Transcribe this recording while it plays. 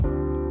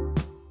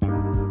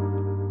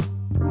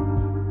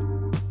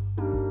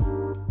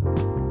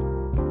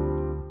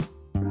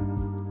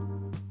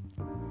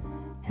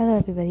Hello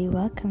everybody,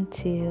 welcome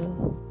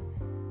to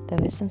the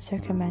Wisdom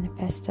Circle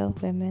Manifesto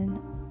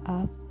Women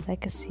of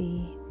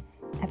Legacy,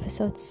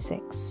 episode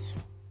 6.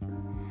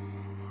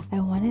 I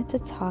wanted to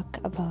talk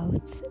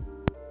about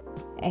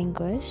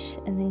anguish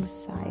and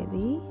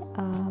anxiety,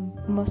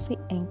 mostly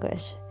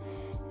anguish.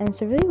 And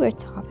it's a really weird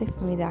topic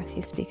for me to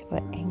actually speak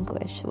about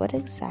anguish. What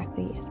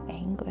exactly is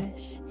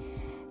anguish?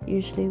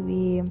 Usually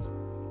we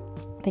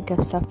think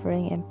of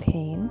suffering and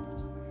pain,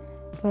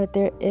 but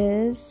there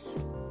is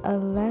a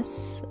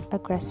less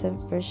aggressive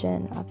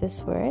version of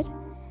this word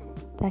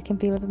that can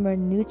be a little bit more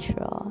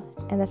neutral,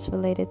 and that's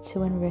related to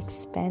when we're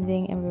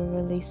expanding and we're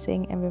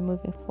releasing and we're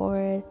moving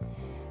forward,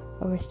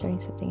 or we're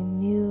starting something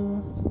new.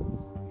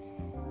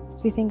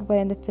 We think about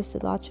it in the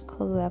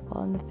physiological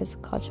level, in the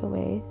physical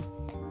way,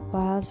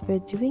 whilst we're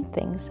doing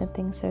things and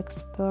things are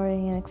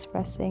exploring and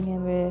expressing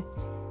and we're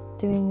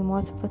doing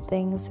multiple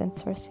things and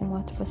sourcing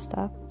multiple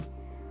stuff,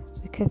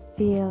 we could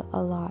feel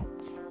a lot.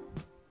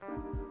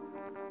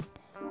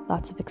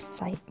 Lots of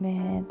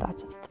excitement,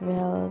 lots of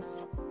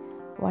thrills,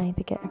 wanting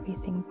to get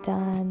everything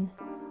done,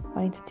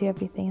 wanting to do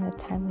everything in a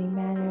timely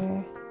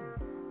manner,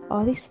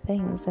 all these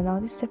things and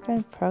all these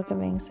different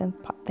programmings and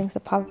things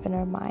that pop up in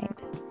our mind.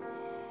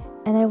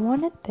 And I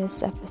wanted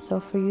this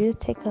episode for you to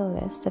take a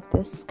list. If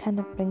this kind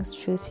of brings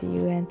true to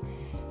you and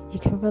you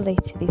can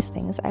relate to these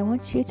things, I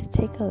want you to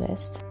take a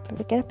list,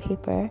 get a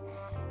paper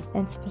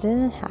and split it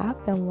in half,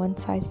 and one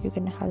side you're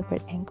going to have the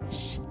word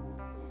anguish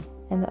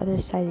and the other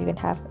side you're going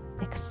to have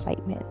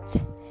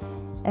excitement,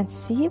 and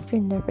see if your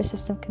nervous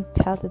system can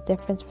tell the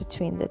difference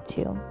between the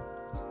two.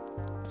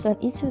 So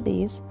in each of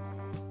these,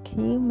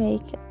 can you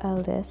make a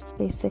list?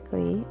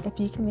 Basically, if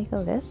you can make a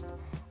list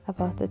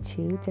about the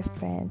two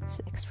different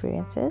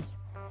experiences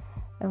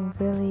and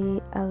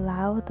really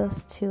allow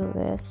those two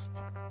lists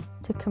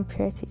to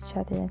compare to each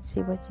other and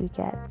see what you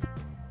get.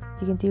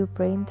 You can do a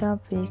brain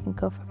dump and you can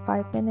go for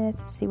 5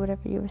 minutes, see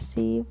whatever you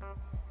receive,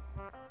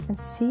 and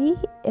see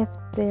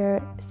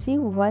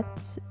what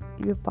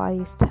your body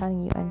is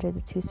telling you under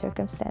the two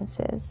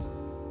circumstances.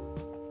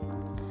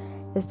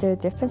 Is there a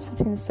difference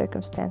between the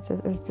circumstances,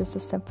 or is this a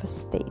simple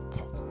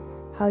state?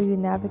 How are you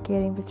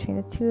navigating between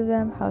the two of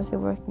them? How is it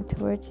working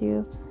towards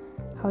you?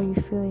 How are you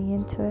feeling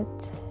into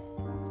it?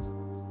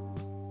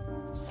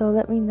 So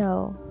let me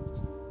know.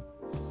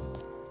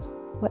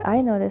 What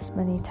I notice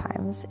many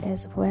times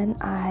is when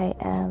I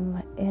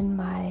am in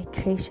my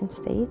creation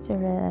state, or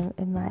I'm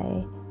in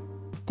my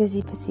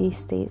busy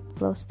state,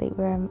 flow state,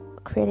 where I'm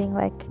creating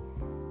like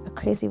a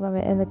crazy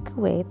woman in a good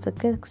way. It's a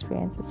good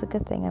experience. It's a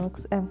good thing.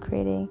 I'm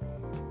creating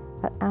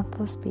at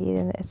ample speed,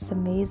 and it's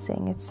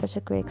amazing. It's such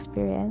a great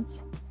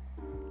experience.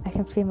 I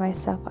can feel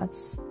myself on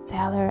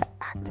stellar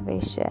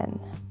activation.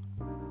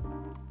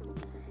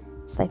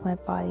 It's like my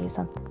body is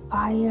on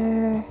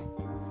fire,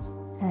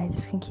 and I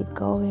just can keep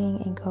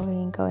going and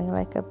going and going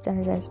like a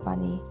energized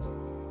bunny,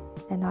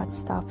 and not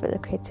stop with the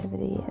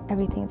creativity.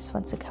 Everything just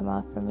wants to come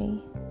out for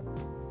me.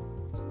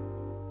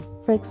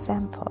 For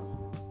example,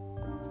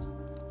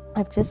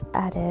 I've just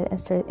added and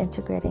started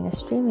integrating a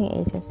streaming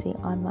agency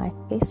on my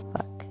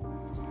Facebook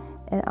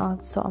and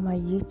also on my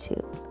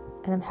YouTube,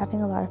 and I'm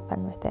having a lot of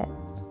fun with it.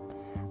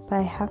 But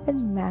I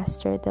haven't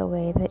mastered the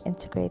way that it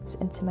integrates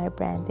into my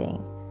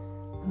branding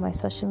on my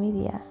social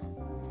media.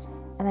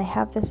 And I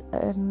have this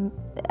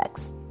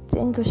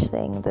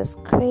extinguishing, this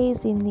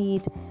crazy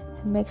need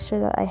to make sure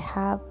that I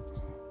have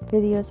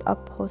videos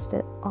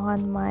upposted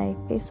on my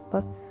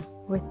Facebook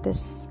with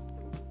this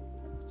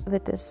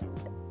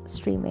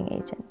streaming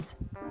agent.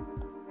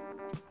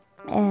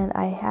 And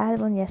I had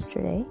one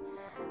yesterday,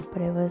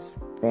 but it was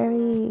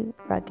very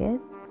rugged,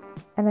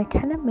 and I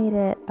kind of made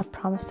it a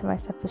promise to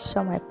myself to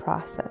show my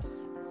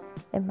process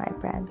in my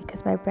brand,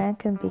 because my brand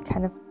can be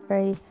kind of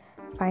very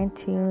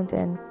fine-tuned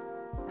and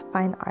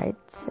fine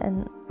art,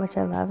 and which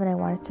I love and I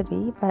want it to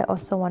be, but I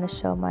also want to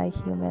show my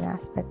human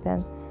aspect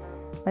and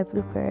my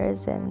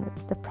bloopers and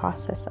the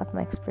process of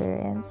my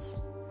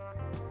experience.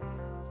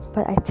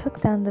 But I took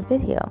down the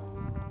video.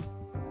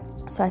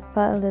 So I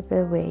felt a little bit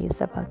of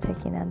ways about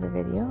taking down the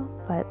video,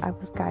 but I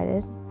was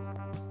guided.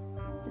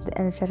 The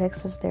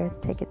energetics was there to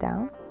take it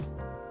down.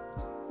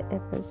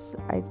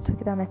 I took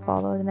it down, I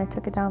followed, and I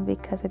took it down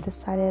because I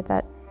decided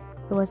that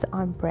it was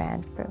on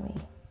brand for me.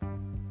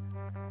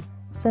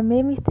 So it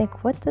made me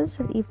think, what does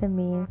it even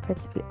mean for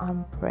it to be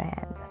on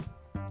brand?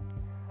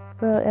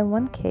 Well, in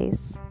one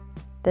case,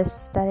 the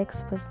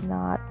aesthetics was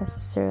not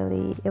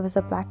necessarily, it was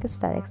a black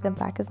aesthetics, and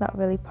black is not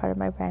really part of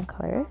my brand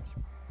colors.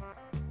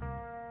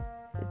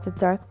 It's a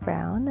dark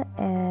brown,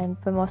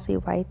 but mostly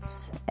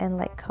whites and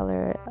light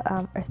color,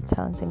 earth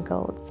tones and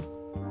golds,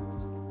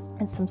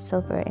 and some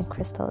silver and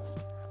crystals.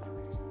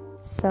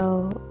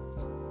 So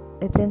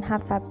it didn't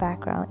have that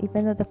background,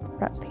 even though the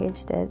front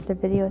page did. The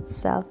video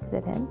itself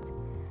didn't.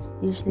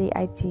 Usually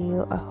I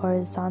do a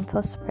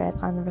horizontal spread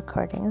on the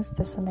recordings.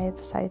 This one I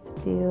decided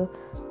to do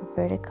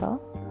vertical.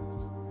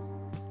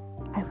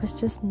 I was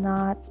just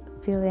not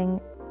feeling.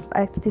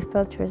 I like to do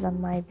filters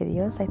on my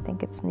videos. I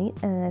think it's neat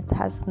and it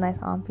has a nice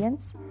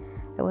ambience.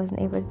 I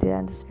wasn't able to do that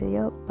in this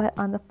video, but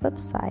on the flip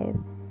side,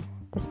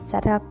 the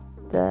setup,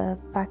 the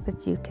fact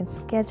that you can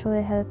schedule it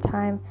ahead of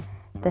time.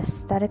 The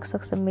aesthetics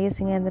looks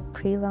amazing in the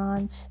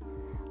pre-launch.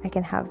 I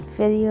can have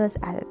videos,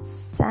 added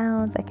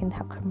sounds, I can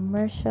have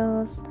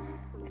commercials,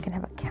 I can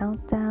have a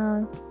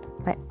countdown.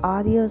 My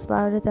audio is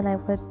louder than I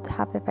would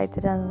have if I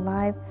did it on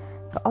live.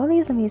 So all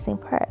these amazing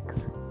perks.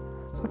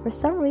 But for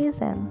some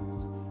reason,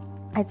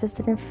 I just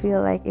didn't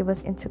feel like it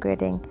was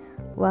integrating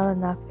well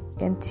enough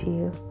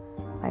into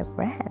my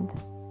brand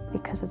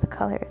because of the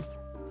colors.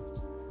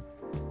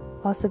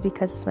 Also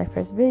because it's my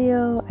first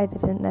video, I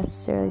didn't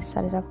necessarily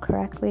set it up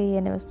correctly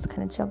and it was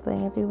kind of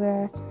jumbling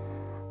everywhere.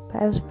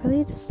 But I was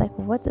really just like,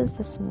 what does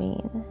this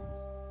mean?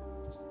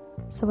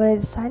 So what I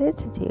decided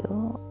to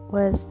do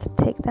was to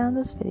take down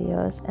those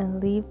videos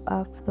and leave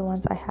up the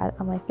ones I had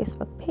on my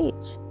Facebook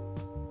page.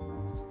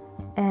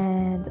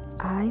 And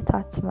I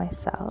thought to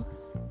myself,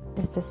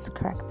 is this the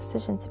correct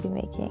decision to be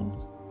making?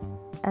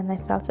 And I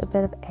felt a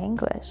bit of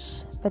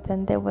anguish. But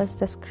then there was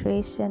this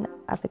creation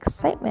of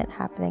excitement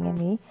happening in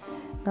me,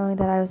 knowing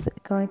that I was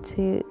going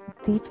to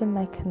deepen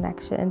my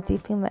connection and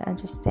deepen my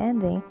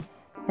understanding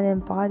and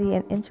embody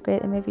and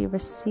integrate and maybe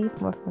receive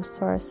more from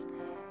Source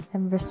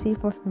and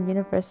receive more from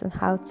Universe and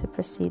how to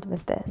proceed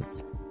with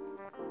this.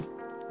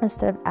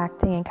 Instead of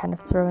acting and kind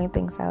of throwing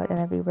things out and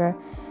everywhere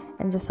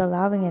and just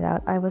allowing it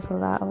out, I was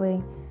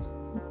allowing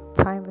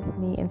time with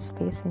me in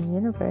space and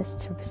universe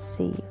to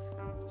receive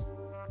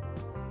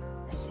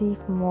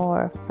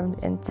more from the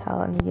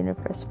intel and the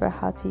universe for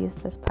how to use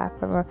this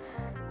platform, or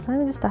not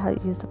even just how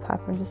to use the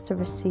platform, just to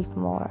receive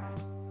more,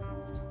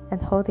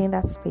 and holding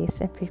that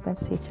space and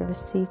frequency to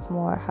receive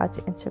more, how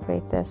to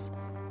integrate this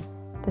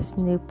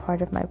new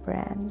part of my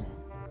brand.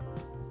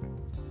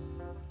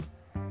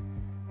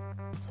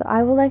 So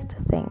I would like to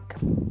think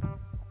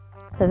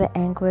that the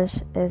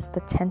anguish is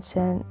the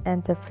tension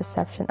and the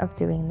perception of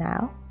doing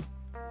now,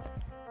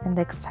 and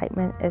the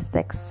excitement is the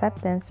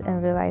acceptance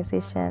and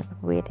realization of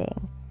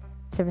waiting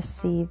to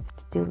receive,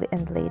 to do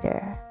and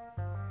later.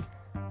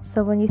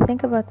 So when you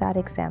think about that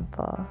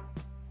example,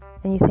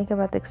 and you think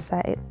about the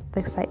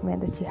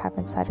excitement that you have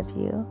inside of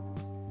you,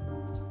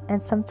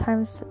 and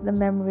sometimes the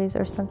memories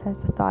or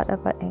sometimes the thought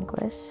about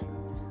anguish,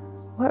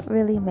 what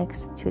really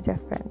makes the two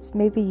difference?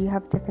 Maybe you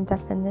have a different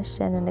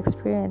definition and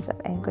experience of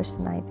anguish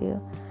than I do,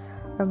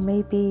 or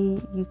maybe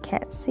you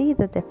can't see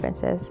the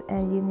differences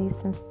and you need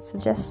some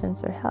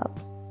suggestions or help.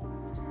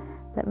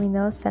 Let me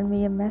know, send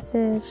me a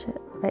message,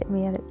 write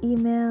me an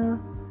email,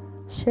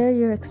 share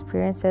your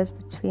experiences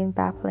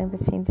battling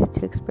between these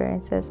two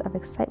experiences of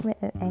excitement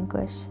and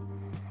anguish,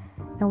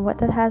 and what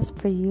that has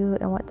for you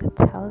and what that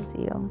tells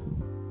you.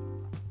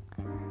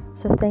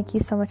 So thank you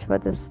so much for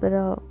this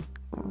little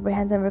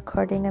random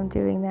recording I'm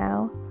doing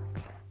now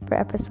for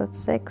episode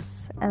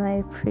 6, and I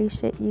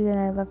appreciate you and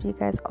I love you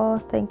guys all.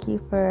 Thank you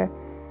for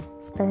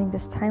spending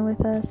this time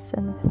with us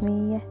and with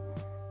me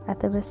at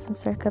the Wisdom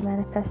Circle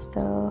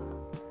Manifesto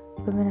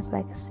Women of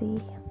Legacy.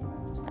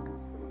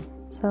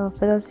 So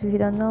for those of you who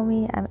don't know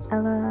me, I'm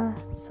Ella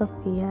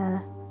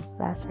Sophia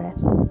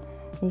Lazareth. And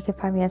you can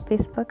find me on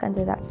Facebook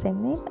under that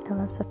same name,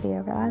 Ella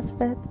Sophia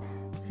Lazareth.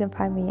 You can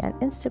find me on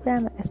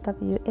Instagram at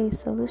SWA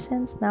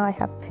Solutions. Now I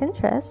have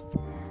Pinterest,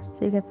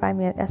 so you can find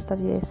me at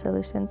SWA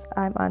Solutions.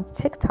 I'm on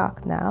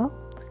TikTok now.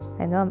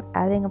 I know I'm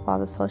adding up all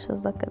the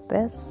socials. Look at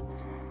this.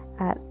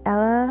 At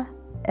Ella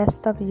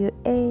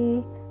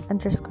SWA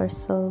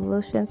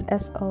 _solutions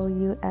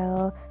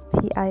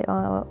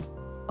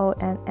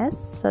SOULTIONS.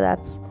 So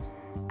that's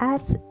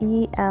at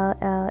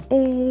ELLA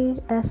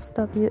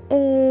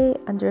SWA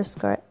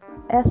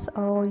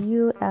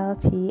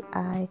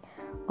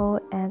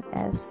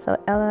 _SOULTIONS. So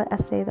Ella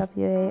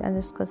SAWA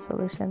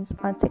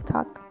 _solutions on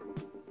TikTok.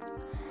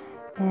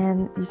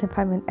 And you can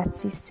find me on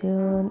Etsy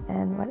soon.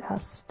 And what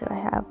else do I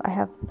have? I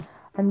have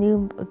a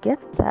new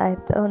gift. I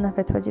don't know if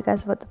I told you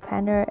guys about the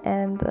planner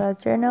and the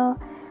journal,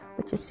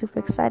 which is super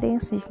exciting.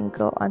 So you can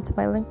go onto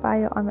my link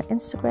bio on my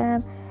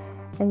Instagram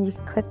and you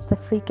can click the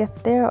free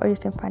gift there, or you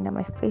can find it on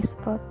my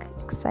Facebook.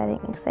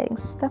 Exciting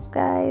stuff,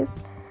 guys.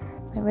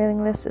 My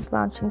mailing list is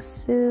launching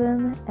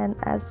soon, and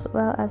as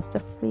well as the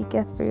free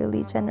gift for your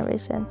lead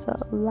generation. So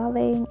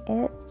loving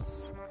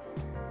it.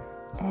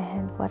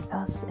 And what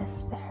else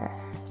is there?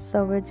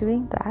 So we're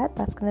doing that.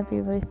 That's going to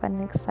be really fun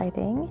and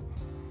exciting.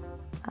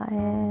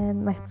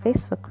 And my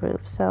Facebook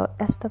group, so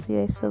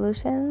SWA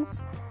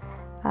Solutions.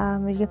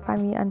 You can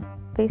find me on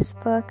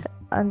Facebook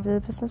under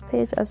the business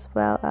page as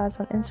well as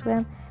on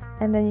Instagram.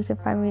 And then you can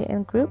find me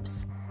in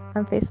groups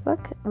on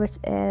Facebook, which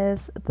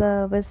is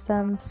the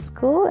Wisdom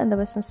School and the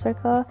Wisdom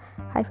Circle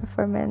High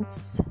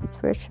Performance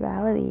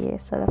Spirituality.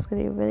 So that's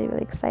going to be really,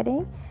 really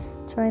exciting.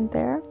 Join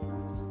there.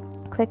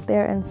 Click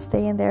there and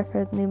stay in there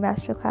for new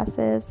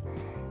masterclasses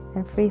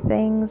and free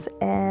things.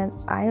 And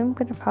I'm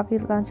going to probably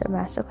launch a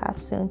masterclass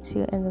soon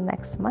too in the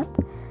next month.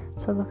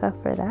 So look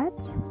out for that.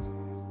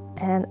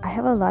 And I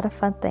have a lot of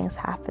fun things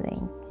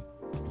happening.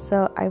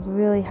 So I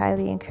really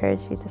highly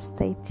encourage you to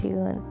stay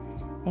tuned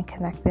and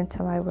connect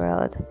into my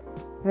world.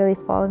 Really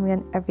follow me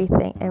on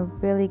everything and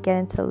really get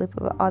into the loop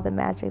of all the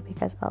magic,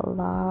 because a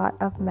lot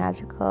of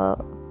magical,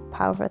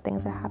 powerful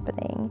things are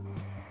happening.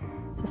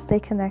 So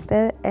stay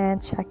connected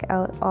and check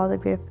out all the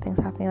beautiful things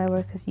happening in my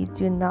work, because you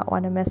do not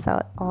want to miss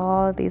out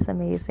all these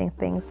amazing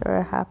things that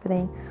are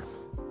happening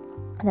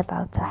and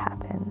about to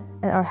happen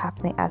and are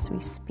happening as we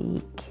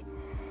speak.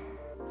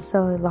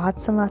 So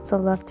lots and lots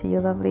of love to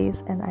you,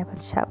 lovelies, and I will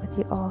chat with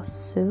you all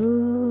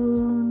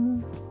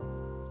soon.